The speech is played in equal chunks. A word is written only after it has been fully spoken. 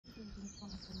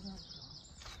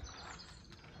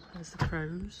There's the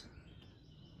crows.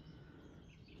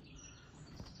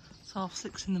 It's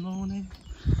 6:30 in the morning.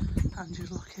 Ange's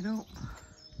looking up.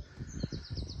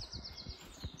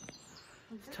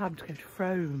 It's time to go to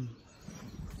Frome.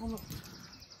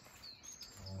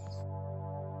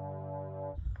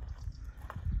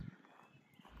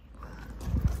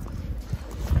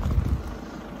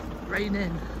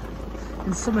 Raining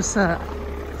in Somerset.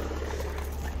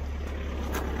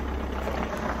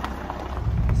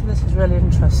 So this is really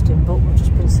interesting, but we've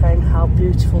just been saying how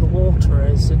beautiful the water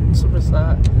is in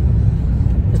Somerset.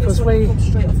 Because we come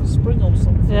straight off a spring or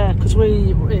something. Yeah, because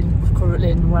currently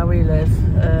in where we live,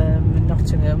 in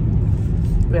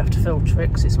Nottingham, we have to filter it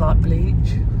because it's like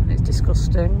bleach. It's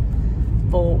disgusting.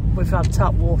 But we've had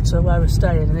tap water where we're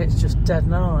staying and it's just dead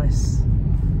nice.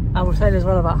 And we're saying as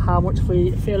well about how much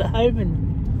we feel at home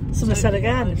in Somerset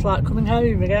again. It's like coming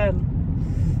home again.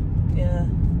 Yeah,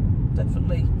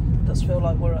 definitely. It does feel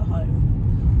like we're at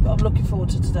home. But I'm looking forward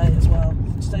to today as well.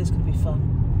 Today's going to be fun.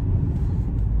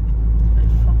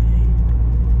 It's foggy.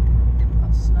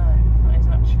 That's snow. That is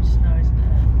actually snow, isn't it?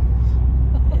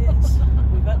 It is.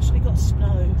 We've actually got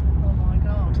snow. Oh my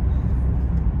god.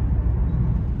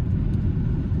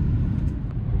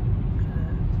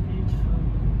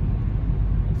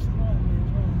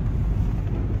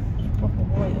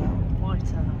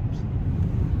 White out.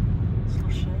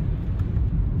 Slushy.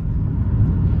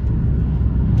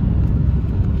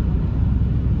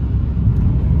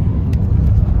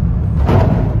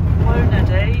 Hello,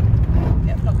 Neddy.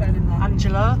 Yep, not going in there.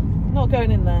 Angela. Not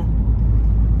going in there.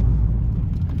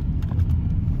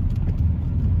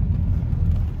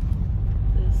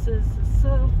 This is the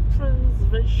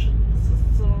Self-Preservation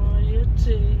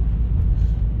Society.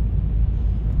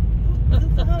 Where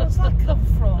the hell does that come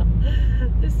from?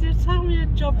 It's the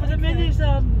Italian job with the minis,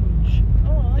 Ange.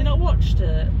 Alright. You not watched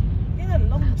it? Yeah, a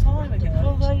long time ago.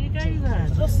 Well, there you go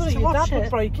then. That's something your dad would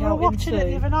break We were out watching into. it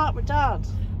the other night with Dad.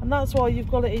 And that's why you've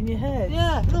got it in your head.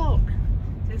 Yeah, look.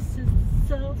 This is the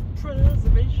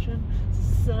Self-Preservation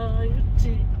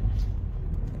Society.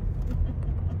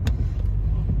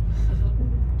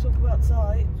 Talk about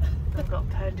tight. They've got a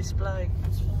pair display.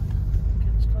 It's fine.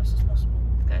 Get as close as possible.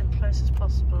 Getting close as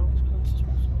possible. As close as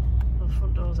possible. The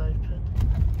front door's open.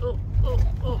 Oh, oh,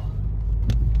 oh.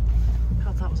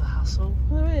 God, that was a hassle.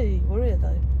 We're here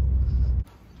though.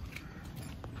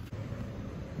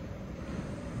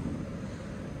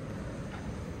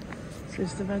 This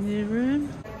is the venue room.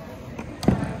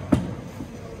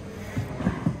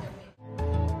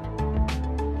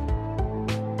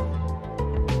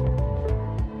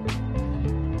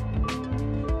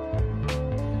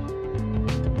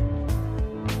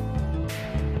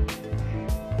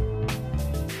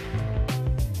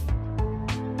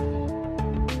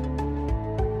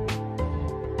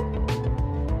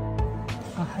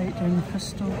 I hate doing the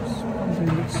crystals. I'm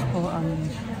doing it for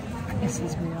Ange.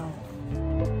 Pisses me off.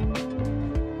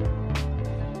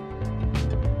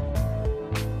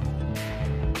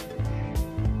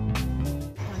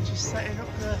 I'm just setting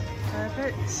up the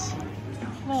bits.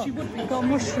 Look, we've got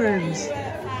mushrooms.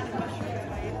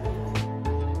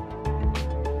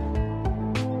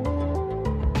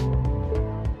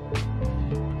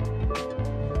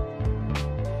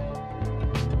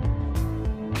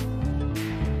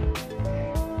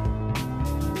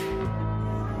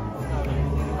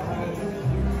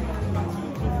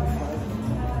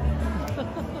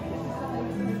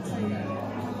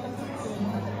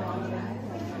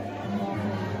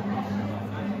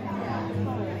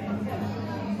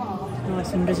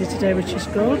 Nice and busy today, which is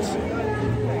good.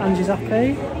 Angie's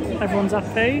happy, everyone's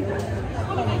happy.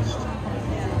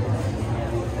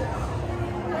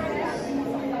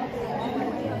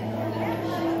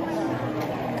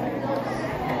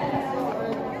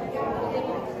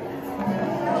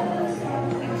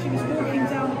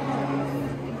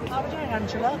 How are we doing,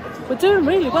 Angela? We're doing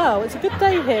really well. It's a good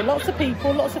day here. Lots of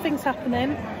people, lots of things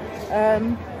happening.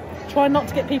 Try not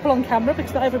to get people on camera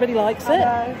because not everybody likes it.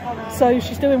 I know. So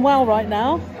she's doing well right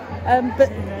now.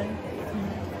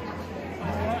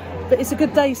 But it's a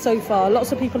good day so far.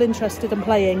 Lots of people interested in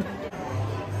playing.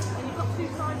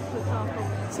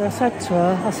 So I said to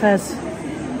her, I said,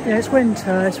 yeah, it's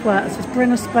winter, it's wet. I said,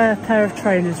 bring a spare pair of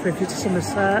trainers with you to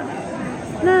Somerset.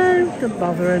 No, don't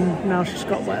bother. And now she's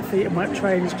got wet feet and wet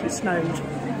trainers because it snowed.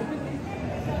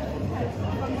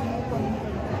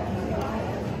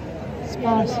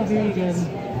 Spicy vegan.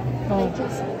 Oh.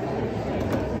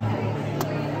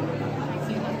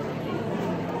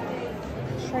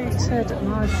 Treated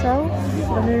myself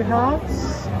for the new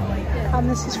house. And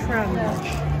this is Frome.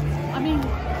 I mean,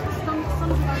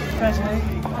 Ready? I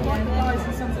like the eyes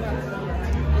and something else.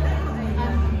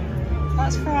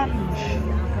 That's for Ange.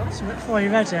 I've got something for you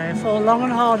ready. I thought long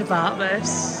and hard about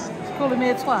this. It's calling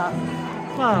me a twat.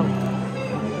 Well,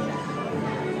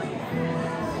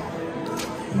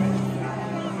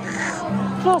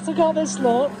 plus I got this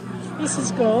look. This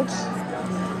is good.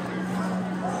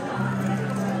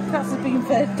 Cats have been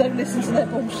fed, don't listen to their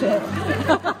bullshit.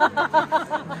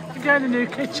 We're going to a new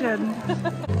kitchen.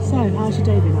 So, how's your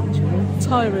day been actually?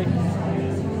 Tiring.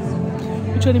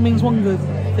 Which only means one good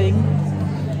thing.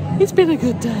 It's been a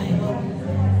good day.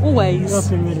 Always. I've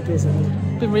been really busy.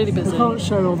 Been really busy. We can't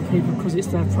show all the people because it's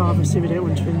their privacy, we don't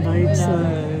want to invade. No. So,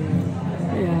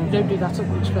 yeah. Don't do that at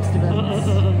Witchfest events.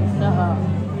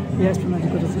 Yeah, it's been really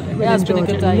good. Really Yeah, it's been a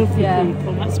good day. Lovely Yeah.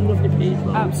 people, met some lovely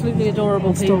people. Absolutely adorable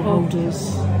And people.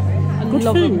 stallholders. And Good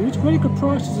love food, them. really good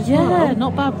prices as Yeah, well.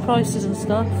 not bad prices and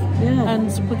stuff. Yeah. And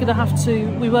we're going to have to,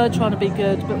 we were trying to be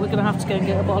good, but we're going to have to go and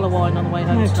get a bottle of wine on the way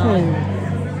home tonight.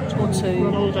 Or We're on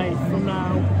two. holiday from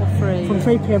now. Or three. From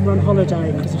 3 PM we're on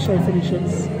holiday because the show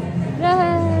finishes.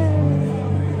 Yay!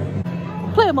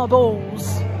 Play on my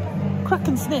balls. Crack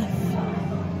and sniff.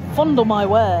 Fondle my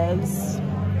wares. Do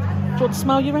you want to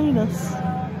smell Uranus?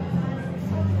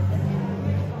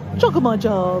 Joggle my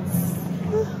jars.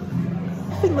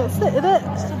 I think that's it, isn't it?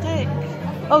 It's the dick.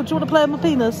 Oh, do you want to play on my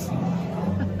penis?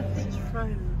 This is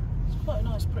Frome. It's quite a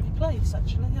nice, pretty place,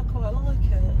 actually. I quite like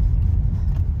it.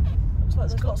 Looks like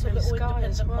there's lots of little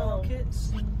independent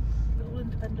markets and little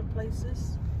independent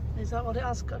places. Is that what it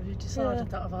has got? Have you decided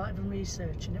that without even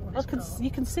researching it? What it's got?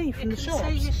 You can see from the shops.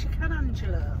 See, yes, you can,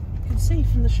 Angela. You can see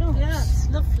from the shops. Yes,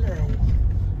 lovely.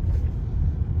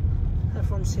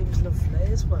 Everyone seems lovely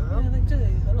as well. Yeah, they do.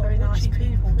 A lot Very of nice witchy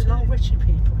people A too. lot of witchy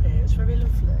people here. It's very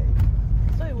lovely.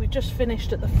 So we just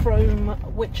finished at the Frome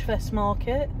Witchfest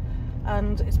market,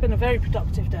 and it's been a very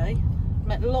productive day.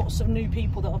 Met lots of new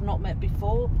people that I've not met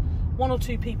before. 1 or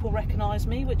 2 people recognise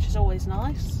me, which is always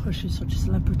nice. Because she's such a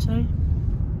celebrity.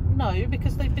 No,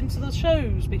 because they've been to the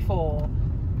shows before.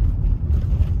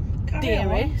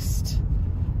 Dearest.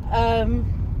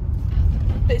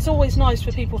 But it's always nice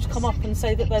for people to come up and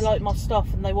say that they like my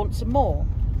stuff and they want some more.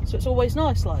 So it's always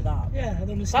nice like that. Yeah,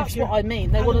 that's what I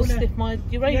mean. They want to sniff my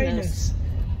Uranus.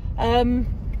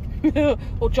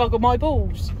 Or juggle my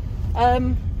balls.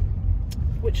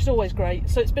 Which is always great.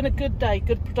 So it's been a good day,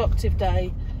 good productive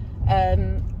day.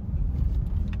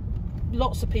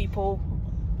 Lots of people,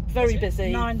 very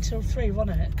busy. 9 till 3,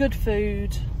 wasn't it? Good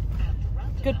food,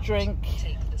 good drink.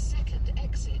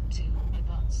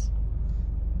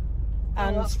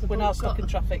 And we're now stuck in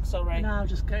traffic, sorry. Now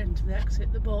just getting to the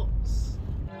exit, the butts.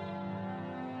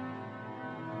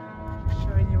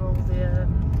 Showing you all the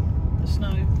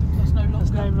snow. There's no longer.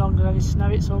 There's no longer any snow,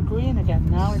 it's all green again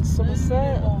now in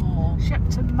Somerset.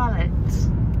 Shepton Mallet.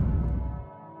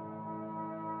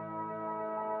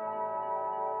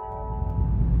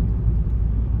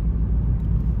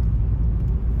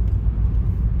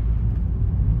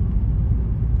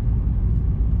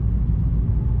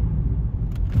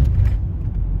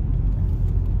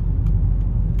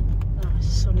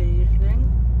 Sunny evening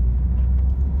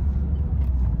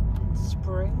in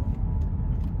spring.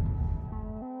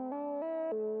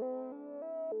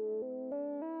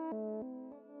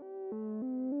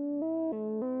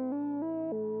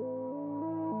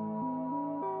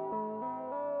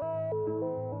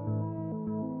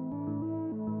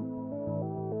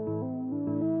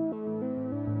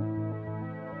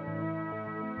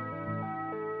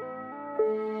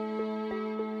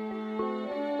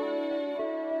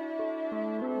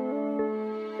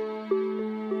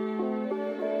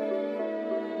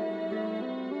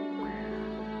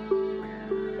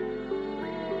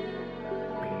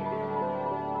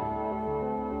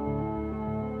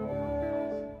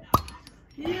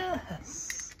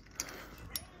 Yes.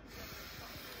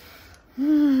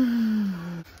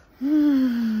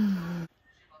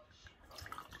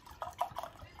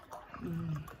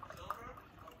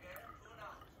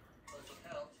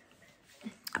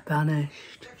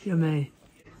 Banished. Yummy.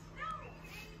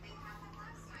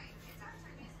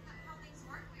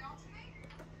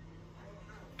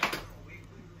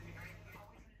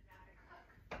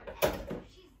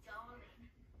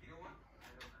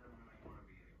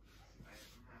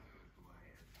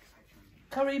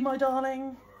 Curry, my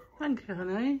darling. Thank you,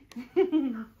 honey.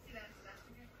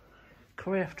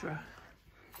 Curry after a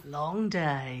long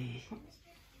day.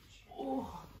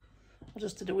 Oh, I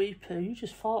just did a wee poo. You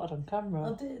just farted on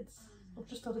camera. I did. I've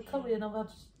just had a curry and I've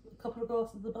had a couple of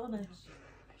glasses of the Banish.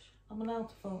 I'm allowed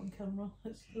to fart on camera.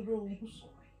 It's the rules.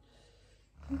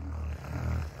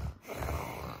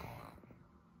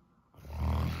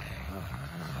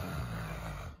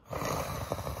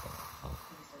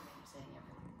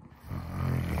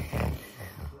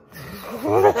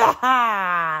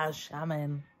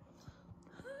 Shaman.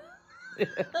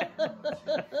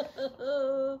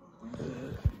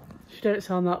 She don't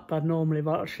sound that bad normally,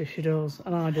 but actually she does,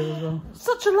 and I do as well.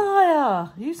 Such a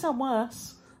liar! You sound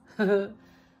worse.